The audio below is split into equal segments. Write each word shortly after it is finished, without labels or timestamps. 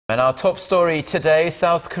And our top story today,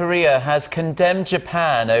 South Korea has condemned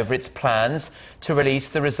Japan over its plans to release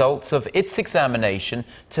the results of its examination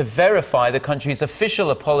to verify the country's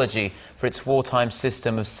official apology for its wartime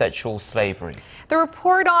system of sexual slavery. The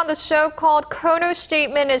report on the so-called Kono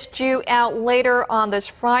Statement is due out later on this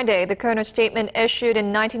Friday. The Kono Statement, issued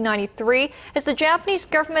in 1993, is the Japanese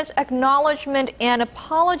government's acknowledgment and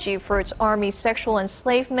apology for its army's sexual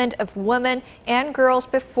enslavement of women and girls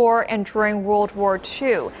before and during World War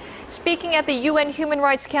II. Speaking at the UN Human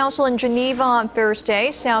Rights Council in Geneva on Thursday,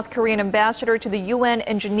 South Korean ambassador to the UN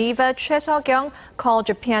in Geneva, Choi Seok-young, called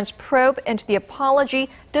Japan's probe into the apology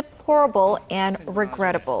deplorable and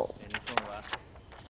regrettable.